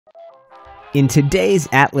In today's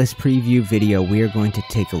Atlas preview video, we are going to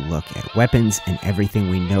take a look at weapons and everything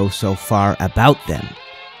we know so far about them.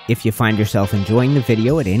 If you find yourself enjoying the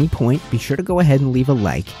video at any point, be sure to go ahead and leave a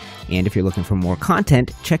like, and if you're looking for more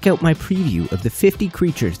content, check out my preview of the 50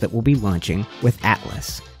 creatures that we'll be launching with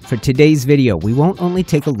Atlas. For today's video, we won't only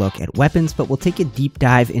take a look at weapons, but we'll take a deep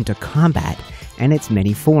dive into combat and its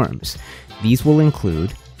many forms. These will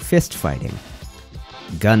include fist fighting,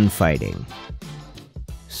 gunfighting,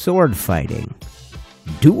 sword fighting,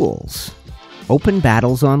 duels, open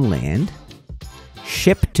battles on land,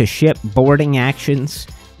 ship-to-ship boarding actions,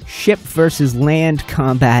 ship versus land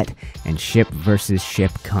combat, and ship versus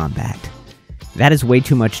ship combat. That is way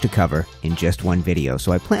too much to cover in just one video,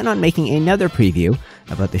 so I plan on making another preview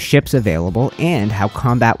about the ships available and how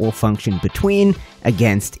combat will function between,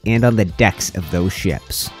 against, and on the decks of those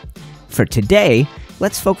ships. For today,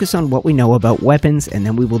 let's focus on what we know about weapons, and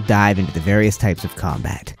then we will dive into the various types of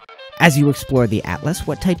combat. As you explore the Atlas,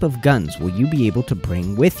 what type of guns will you be able to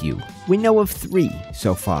bring with you? We know of 3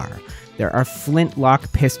 so far. There are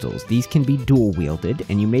flintlock pistols. These can be dual-wielded,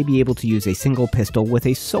 and you may be able to use a single pistol with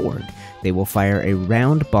a sword. They will fire a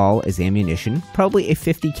round ball as ammunition, probably a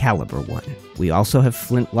 .50 caliber one. We also have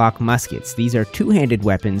flintlock muskets. These are two-handed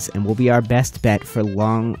weapons and will be our best bet for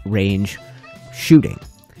long-range shooting.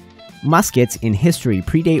 Muskets in history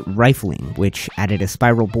predate rifling, which added a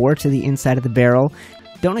spiral bore to the inside of the barrel.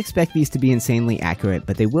 Don't expect these to be insanely accurate,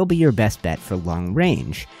 but they will be your best bet for long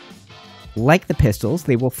range. Like the pistols,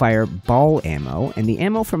 they will fire ball ammo, and the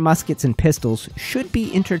ammo for muskets and pistols should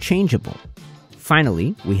be interchangeable.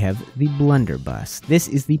 Finally, we have the blunderbuss. This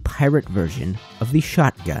is the pirate version of the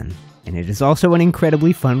shotgun, and it is also an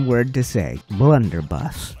incredibly fun word to say,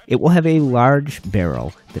 blunderbuss. It will have a large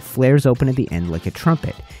barrel that flares open at the end like a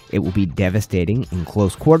trumpet. It will be devastating in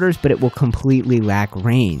close quarters, but it will completely lack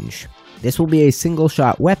range. This will be a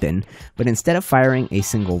single-shot weapon, but instead of firing a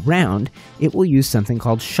single round, it will use something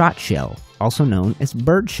called shot shell, also known as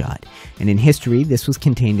birdshot, and in history this was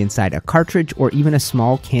contained inside a cartridge or even a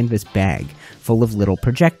small canvas bag full of little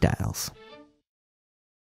projectiles.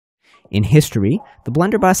 In history, the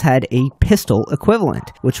blunderbuss had a pistol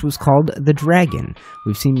equivalent, which was called the Dragon.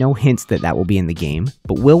 We've seen no hints that that will be in the game,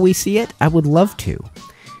 but will we see it? I would love to.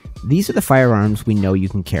 These are the firearms we know you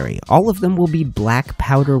can carry. All of them will be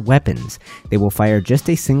Blackpowder weapons. They will fire just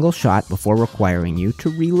a single shot before requiring you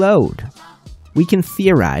to reload. We can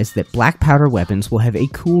theorize that Blackpowder weapons will have a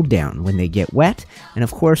cooldown when they get wet, and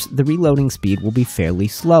of course the reloading speed will be fairly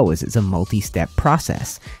slow as it's a multi-step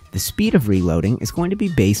process. The speed of reloading is going to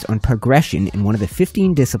be based on progression in one of the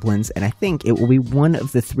 15 disciplines, and I think it will be one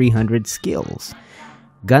of the 300 skills.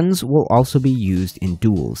 Guns will also be used in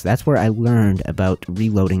duels. That's where I learned about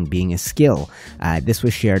reloading being a skill. This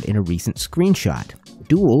was shared in a recent screenshot.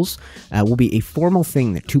 Duels will be a formal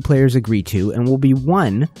thing that 2 players agree to and will be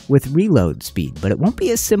won with reload speed, but it won't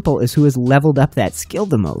be as simple as who has leveled up that skill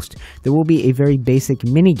the most. There will be a very basic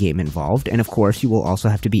minigame involved, and of course you will also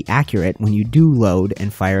have to be accurate when you do load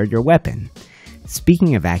and fire your weapon.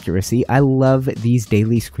 Speaking of accuracy, I love these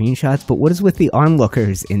daily screenshots, but what is with the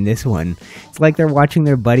onlookers in this one? It's like they're watching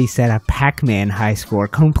their buddy set a Pac-Man high score,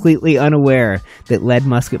 completely unaware that lead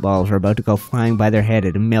musket balls are about to go flying by their head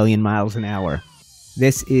at 1,000,000 miles an hour.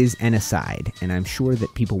 This is an aside, and I'm sure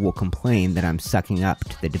that people will complain that I'm sucking up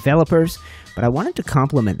to the developers, but I wanted to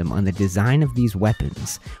compliment them on the design of these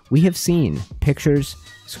weapons. We have seen pictures,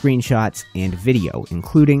 screenshots, and video,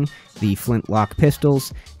 including the flintlock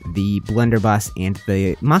pistols, the blunderbuss, and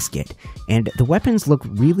the musket, and the weapons look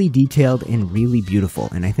really detailed and really beautiful,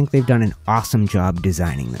 and I think they've done an awesome job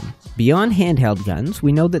designing them. Beyond handheld guns,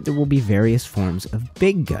 we know that there will be various forms of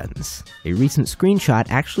big guns. A recent screenshot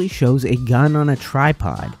actually shows a gun on a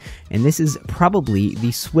tripod, and this is probably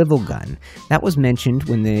the swivel gun. That was mentioned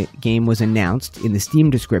when the game was announced in the Steam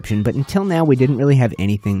description, but until now we didn't really have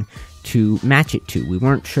anything to match it to. We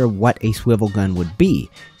weren't sure what a swivel gun would be.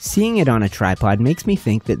 Seeing it on a tripod makes me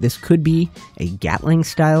think that this could be a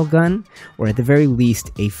Gatling-style gun, or at the very least,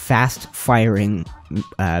 a fast-firing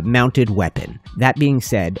mounted weapon. That being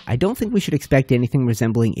said, I don't think we should expect anything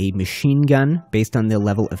resembling a machine gun based on the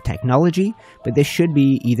level of technology, but this should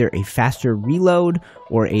be either a faster reload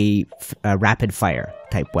or a rapid-fire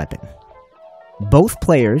type weapon. Both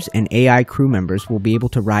players and AI crew members will be able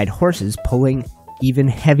to ride horses pulling even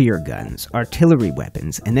heavier guns, artillery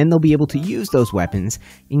weapons, and then they'll be able to use those weapons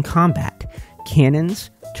in combat.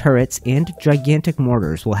 Cannons, turrets, and gigantic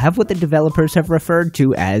mortars will have what the developers have referred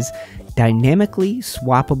to as dynamically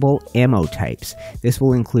swappable ammo types. This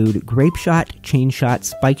will include grapeshot, chain shot,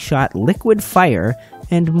 spike shot, liquid fire,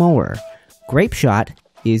 and more. Grapeshot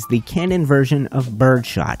is the cannon version of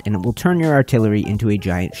birdshot, and it will turn your artillery into a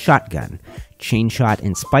giant shotgun. Chainshot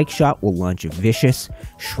and spike shot will launch vicious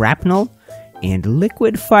shrapnel and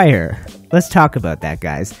liquid fire. Let's talk about that,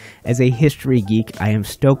 guys. As a history geek, I am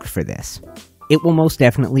stoked for this. It will most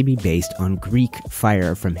definitely be based on Greek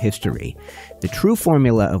fire from history, the true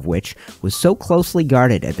formula of which was so closely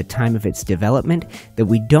guarded at the time of its development that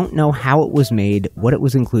we don't know how it was made, what it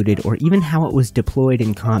was included, or even how it was deployed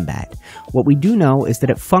in combat. What we do know is that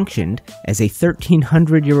it functioned as a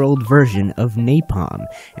 1300-year-old version of napalm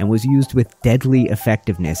and was used with deadly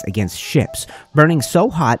effectiveness against ships, burning so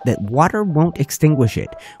hot that water won't extinguish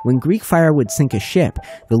it. When Greek fire would sink a ship,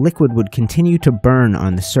 the liquid would continue to burn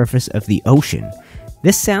on the surface of the ocean.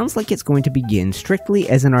 This sounds like it's going to begin strictly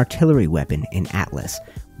as an artillery weapon in Atlas,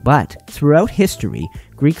 but throughout history,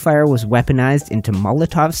 Greek fire was weaponized into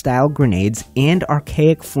Molotov-style grenades and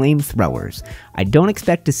archaic flamethrowers. I don't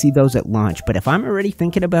expect to see those at launch, but if I'm already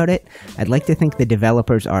thinking about it, I'd like to think the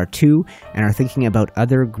developers are too, and are thinking about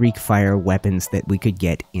other Greek fire weapons that we could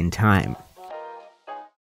get in time.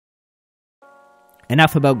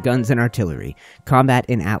 Enough about guns and artillery. Combat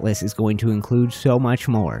in Atlas is going to include so much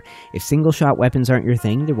more. If single-shot weapons aren't your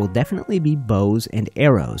thing, there will definitely be bows and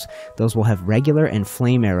arrows. Those will have regular and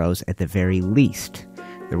flame arrows at the very least.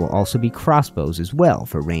 There will also be crossbows as well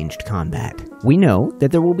for ranged combat. We know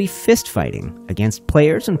that there will be fist fighting against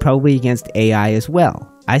players and probably against AI as well.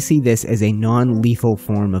 I see this as a non-lethal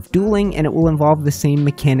form of dueling, and it will involve the same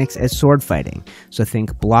mechanics as sword fighting. So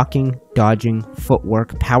think blocking, dodging,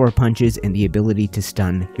 footwork, power punches, and the ability to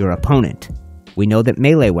stun your opponent. We know that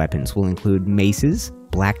melee weapons will include maces,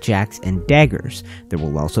 blackjacks, and daggers. There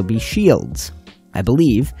will also be shields. I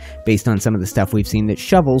believe, based on some of the stuff we've seen, that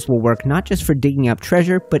shovels will work not just for digging up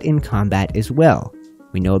treasure, but in combat as well.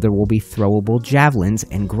 We know there will be throwable javelins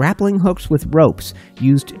and grappling hooks with ropes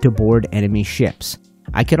used to board enemy ships.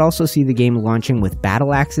 I could also see the game launching with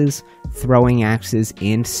battle axes, throwing axes,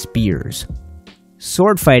 and spears.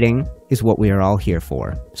 Sword fighting is what we are all here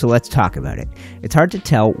for, so let's talk about it. It's hard to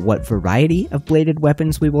tell what variety of bladed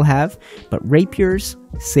weapons we will have, but rapiers,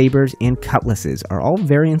 sabers, and cutlasses are all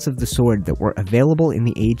variants of the sword that were available in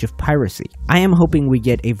the age of piracy. I am hoping we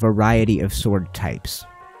get a variety of sword types.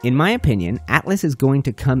 In my opinion, Atlas is going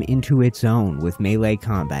to come into its own with melee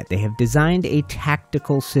combat. They have designed a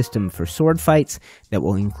tactical system for sword fights that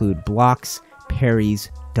will include blocks,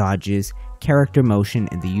 parries, dodges, character motion,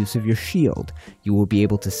 and the use of your shield. You will be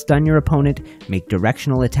able to stun your opponent, make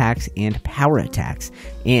directional attacks, and power attacks.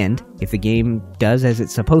 And if the game does as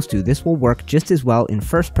it's supposed to, this will work just as well in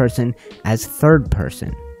first person as third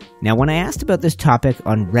person. Now, when I asked about this topic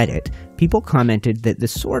on Reddit, people commented that the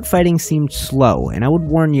sword fighting seemed slow, and I would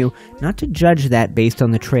warn you not to judge that based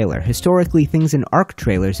on the trailer. Historically, things in ARC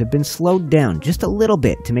trailers have been slowed down just a little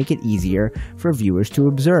bit to make it easier for viewers to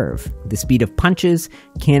observe. The speed of punches,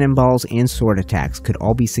 cannonballs, and sword attacks could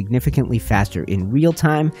all be significantly faster in real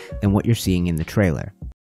time than what you're seeing in the trailer.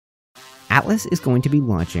 Atlas is going to be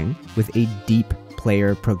launching with a deep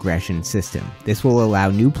player progression system. This will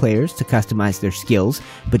allow new players to customize their skills,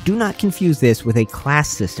 but do not confuse this with a class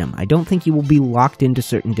system. I don't think you will be locked into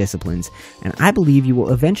certain disciplines, and I believe you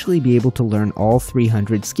will eventually be able to learn all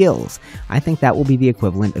 300 skills. I think that will be the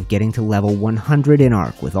equivalent of getting to level 100 in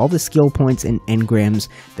ARC, with all the skill points and engrams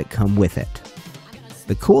that come with it.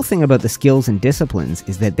 The cool thing about the skills and disciplines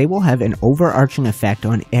is that they will have an overarching effect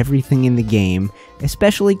on everything in the game,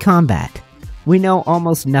 especially combat. We know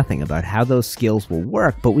almost nothing about how those skills will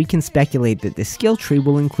work, but we can speculate that the skill tree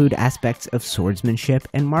will include aspects of swordsmanship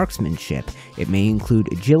and marksmanship. It may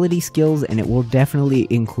include agility skills, and it will definitely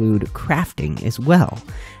include crafting as well.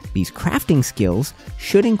 These crafting skills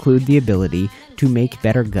should include the ability to make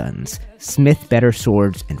better guns, smith better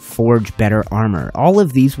swords, and forge better armor. All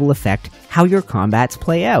of these will affect how your combats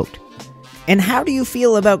play out. And how do you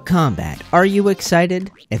feel about combat? Are you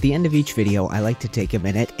excited? At the end of each video, I like to take a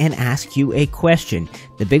minute and ask you a question.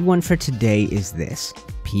 The big one for today is this: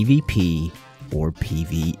 PvP or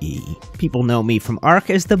PvE? People know me from ARC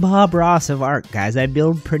as the Bob Ross of ARC, guys. I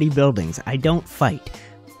build pretty buildings. I don't fight.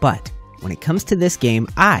 But when it comes to this game,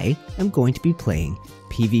 I am going to be playing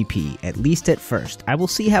PvP, at least at first. I will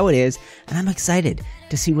see how it is, and I'm excited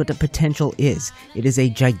to see what the potential is. It is a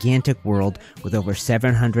gigantic world with over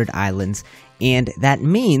 700 islands, and that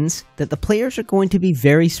means that the players are going to be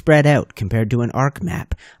very spread out compared to an ARC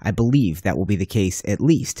map. I believe that will be the case at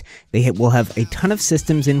least. They will have a ton of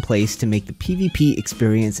systems in place to make the PvP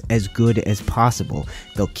experience as good as possible.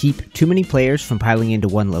 They'll keep too many players from piling into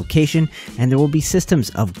one location, and there will be systems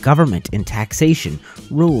of government and taxation,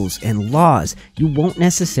 rules and laws. You won't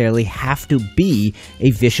necessarily have to be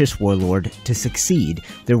a vicious warlord to succeed.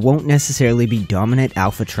 There won't necessarily be dominant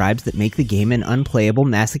alpha tribes that make the game an unplayable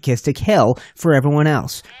masochistic hell for everyone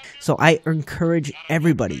else. So I encourage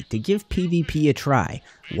everybody to give PvP a try.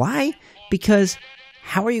 Why? Because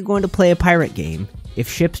how are you going to play a pirate game if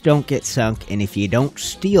ships don't get sunk and if you don't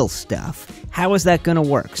steal stuff? How is that going to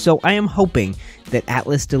work? So I am hoping that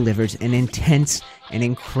Atlas delivers an intense and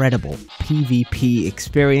incredible PvP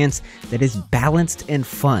experience that is balanced and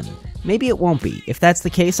fun. Maybe it won't be. If that's the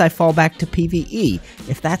case, I fall back to PvE.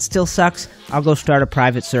 If that still sucks, I'll go start a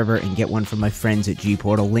private server and get one from my friends at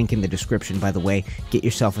G-Portal. Link in the description, by the way. Get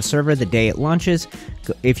yourself a server the day it launches.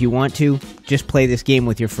 If you want to, just play this game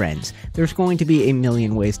with your friends. There's going to be a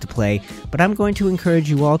million ways to play, but I'm going to encourage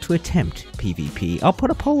you all to attempt PvP. I'll put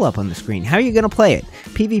a poll up on the screen. How are you going to play it?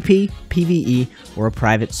 PvP, PvE, or a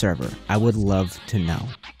private server? I would love to know.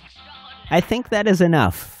 I think that is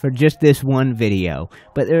enough for just this one video,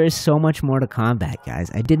 but there is so much more to combat, guys.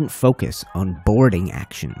 I didn't focus on boarding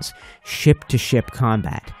actions, ship-to-ship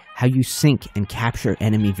combat, how you sink and capture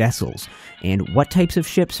enemy vessels, and what types of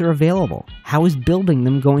ships are available. How is building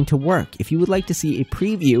them going to work? If you would like to see a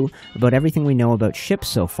preview about everything we know about ships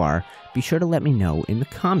so far, be sure to let me know in the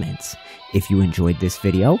comments. If you enjoyed this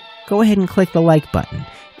video, go ahead and click the like button.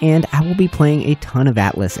 And I will be playing a ton of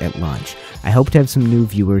Atlas at launch. I hope to have some new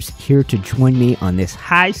viewers here to join me on this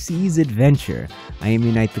high seas adventure. I am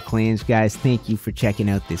UniteTheClans, guys. Thank you for checking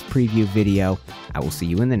out this preview video. I will see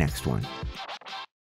you in the next one.